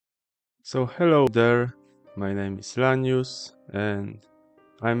So hello there, my name is Lanius and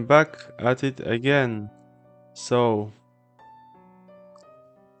I'm back at it again. So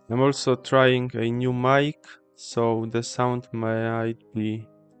I'm also trying a new mic, so the sound might be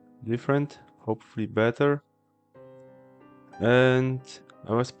different, hopefully better. And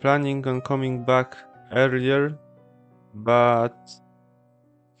I was planning on coming back earlier, but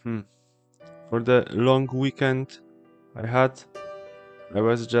for the long weekend I had, I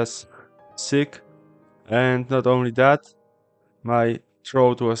was just sick, and not only that, my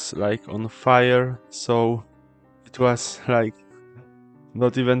throat was like on fire, so it was like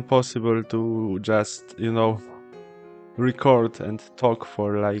not even possible to just, record and talk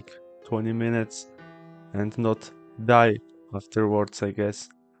for like 20 minutes and not die afterwards, I guess.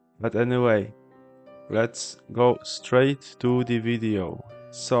 But anyway, let's go straight to the video.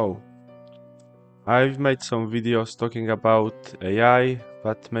 So, I've made some videos talking about AI,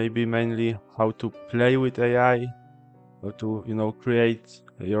 but maybe mainly how to play with AI, how to, create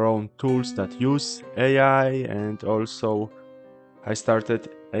your own tools that use AI, and also I started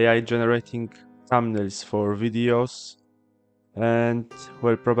AI generating thumbnails for videos, and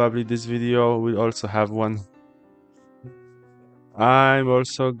well, probably this video will also have one. I'm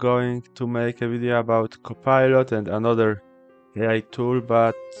also going to make a video about Copilot and another AI tool,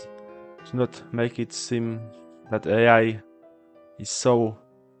 but to not make it seem that AI is so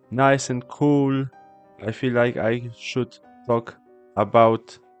nice and cool, I feel like I should talk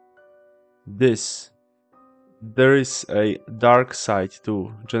about this. There is a dark side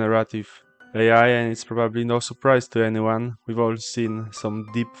to generative AI, and it's probably no surprise to anyone. We've all seen some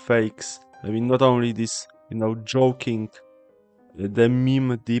deep fakes. I mean, not only this, joking, the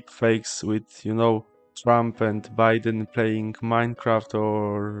meme deep fakes with, Trump and Biden playing Minecraft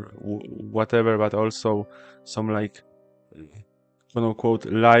or whatever, but also some like, quote unquote,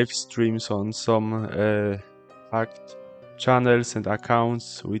 live streams on some hacked channels and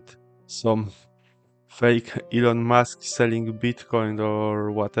accounts with some fake Elon Musk selling Bitcoin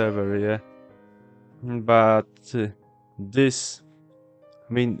or whatever, yeah. But this,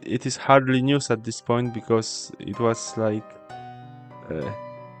 I mean, it is hardly news at this point because it was like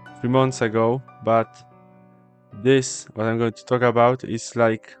 3 months ago. But this, what I'm going to talk about, is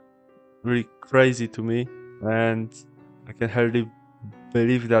like really crazy to me, and I can hardly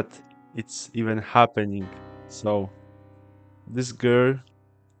believe that it's even happening. So, this girl,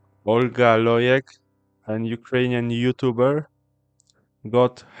 Olga, an Ukrainian YouTuber,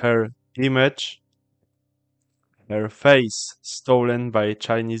 got her image, her face stolen by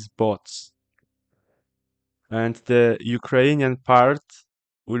Chinese bots. And the Ukrainian part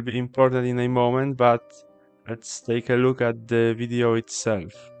will be important in a moment, but let's take a look at the video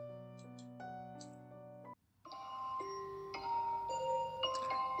itself.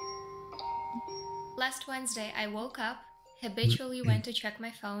 Last Wednesday, I woke up, habitually went to check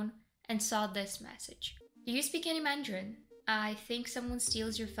my phone, and saw this message. Do you speak any Mandarin? I think someone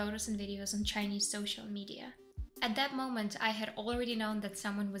steals your photos and videos on Chinese social media. At that moment, I had already known that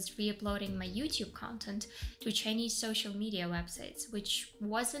someone was re-uploading my YouTube content to Chinese social media websites, which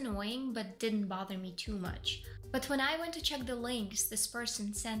was annoying but didn't bother me too much. But when I went to check the links this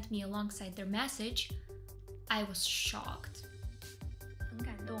person sent me alongside their message, I was shocked. 很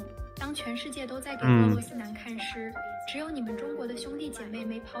感动。当全世界都在给俄罗斯难看时，只有你们中国的兄弟姐妹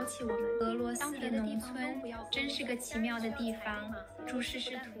没抛弃我们。俄罗斯的农村真是个奇妙的地方，主食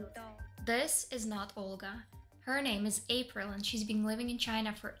是土豆。This is not Olga. Her name is April, and she's been living in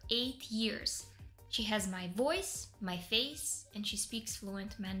China for 8 years. She has my voice, my face, and she speaks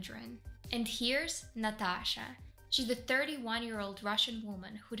fluent Mandarin. And here's Natasha. She's the 31-year-old Russian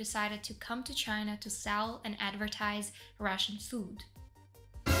woman who decided to come to China to sell and advertise Russian food.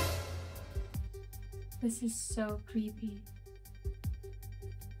 This is so creepy.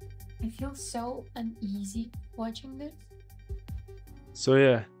 I feel so uneasy watching this. So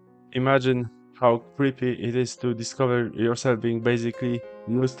yeah, imagine how creepy it is to discover yourself being basically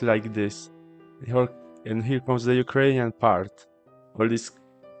used like this. And here comes the Ukrainian part. All these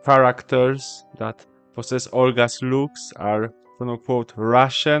characters that possess Olga's looks are quote-unquote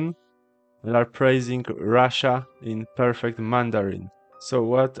Russian and are praising Russia in perfect Mandarin. So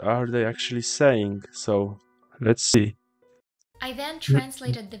what are they actually saying? So let's see. I then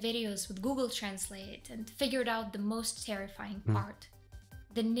translated the videos with Google Translate and figured out the most terrifying part.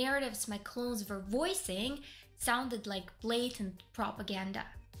 The narratives my clones were voicing sounded like blatant propaganda.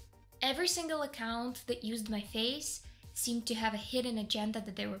 Every single account that used my face seemed to have a hidden agenda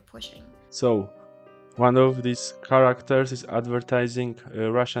that they were pushing. So, one of these characters is advertising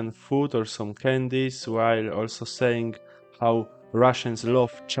Russian food or some candies, while also saying how Russians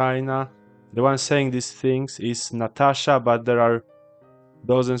love China. The one saying these things is Natasha, but there are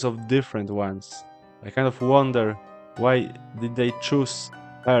dozens of different ones. I kind of wonder, why did they choose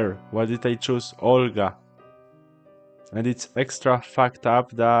her? Why did they choose Olga? And it's extra fucked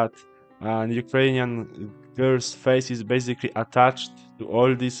up that an Ukrainian girl's face is basically attached to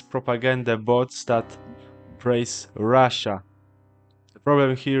all these propaganda bots that praise Russia. The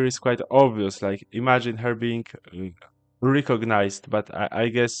problem here is quite obvious, like imagine her being recognized, but I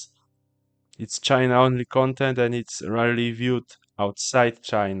guess it's China only content and it's rarely viewed outside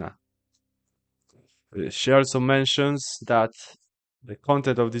China. She also mentions that the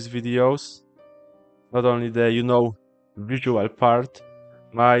content of these videos, not only the, visual part,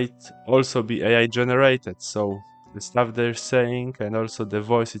 might also be AI generated. So the stuff they're saying and also the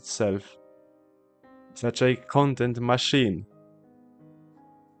voice itself. Such a content machine.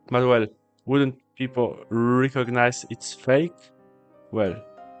 But well, wouldn't people recognize it's fake? Well,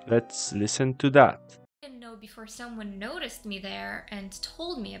 let's listen to that. I didn't know before someone noticed me there and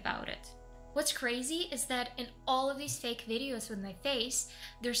told me about it. What's crazy is that in all of these fake videos with my face,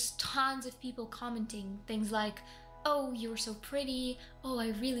 there's tons of people commenting things like, "Oh, you're so pretty. Oh, I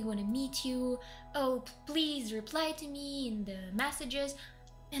really want to meet you. Oh, please reply to me in the messages."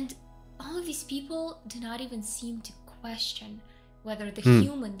 And all of these people do not even seem to question whether the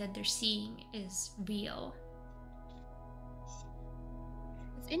human that they're seeing is real.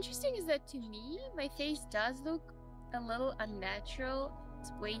 What's interesting is that to me, my face does look a little unnatural.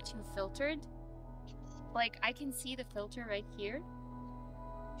 It's way too filtered. Like, I can see the filter right here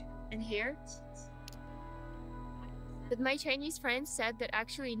and here. But my Chinese friends said that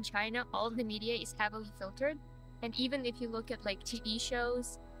actually in China, all of the media is heavily filtered. And even if you look at like TV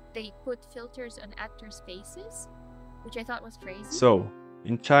shows, they put filters on actors' faces, which I thought was crazy. So,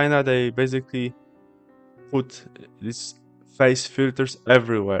 in China, they basically put these face filters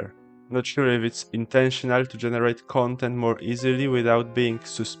everywhere. Not sure if it's intentional to generate content more easily without being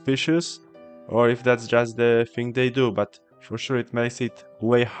suspicious, or if that's just the thing they do, but for sure it makes it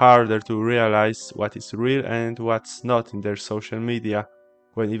way harder to realize what is real and what's not in their social media,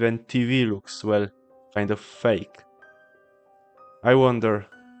 when even TV looks, well, kind of fake. I wonder,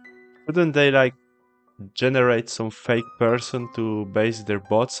 couldn't they generate some fake person to base their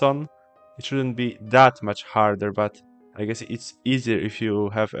bots on? It shouldn't be that much harder, but I guess it's easier if you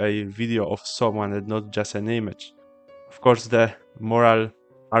have a video of someone and not just an image. Of course, the moral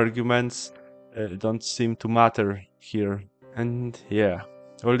arguments don't seem to matter here. And yeah,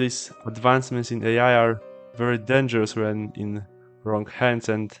 all these advancements in AI are very dangerous when in wrong hands,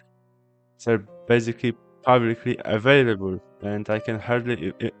 and they're basically publicly available, and I can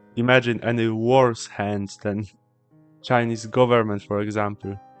hardly imagine any worse hands than Chinese government, for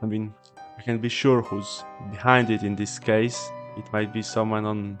example. I mean, I can be sure who's behind it in this case. It might be someone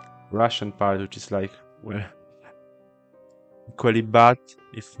on Russian part, which is well, equally bad,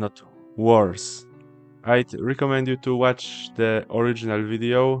 if not worse. I'd recommend you to watch the original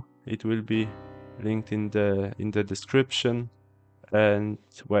video. It will be linked in the description. And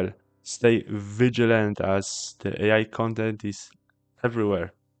well, stay vigilant as the AI content is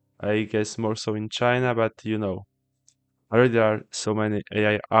everywhere. I guess more so in China, but already there are so many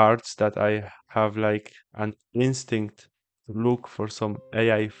AI arts that I have an instinct to look for some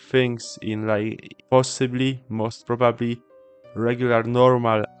AI things in possibly, most probably, regular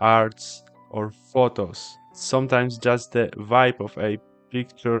normal arts or photos. Sometimes just the vibe of a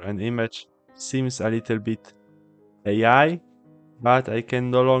picture and image seems a little bit AI, but I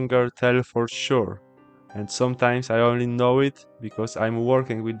can no longer tell for sure. And sometimes I only know it because I'm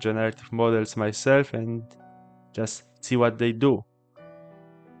working with generative models myself and just see what they do.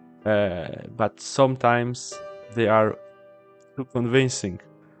 But sometimes they are too convincing.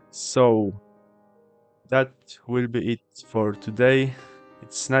 So that will be it for today.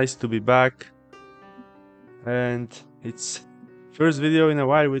 It's nice to be back, and it's first video in a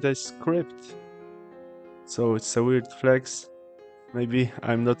while with a script. So it's a weird flex. Maybe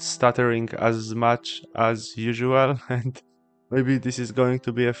I'm not stuttering as much as usual, and maybe this is going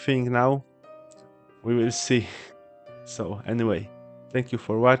to be a thing now. We will see. So anyway, thank you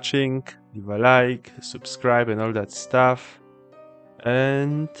for watching. Leave a like, subscribe and all that stuff.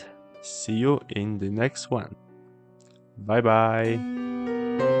 And see you in the next one. Bye bye.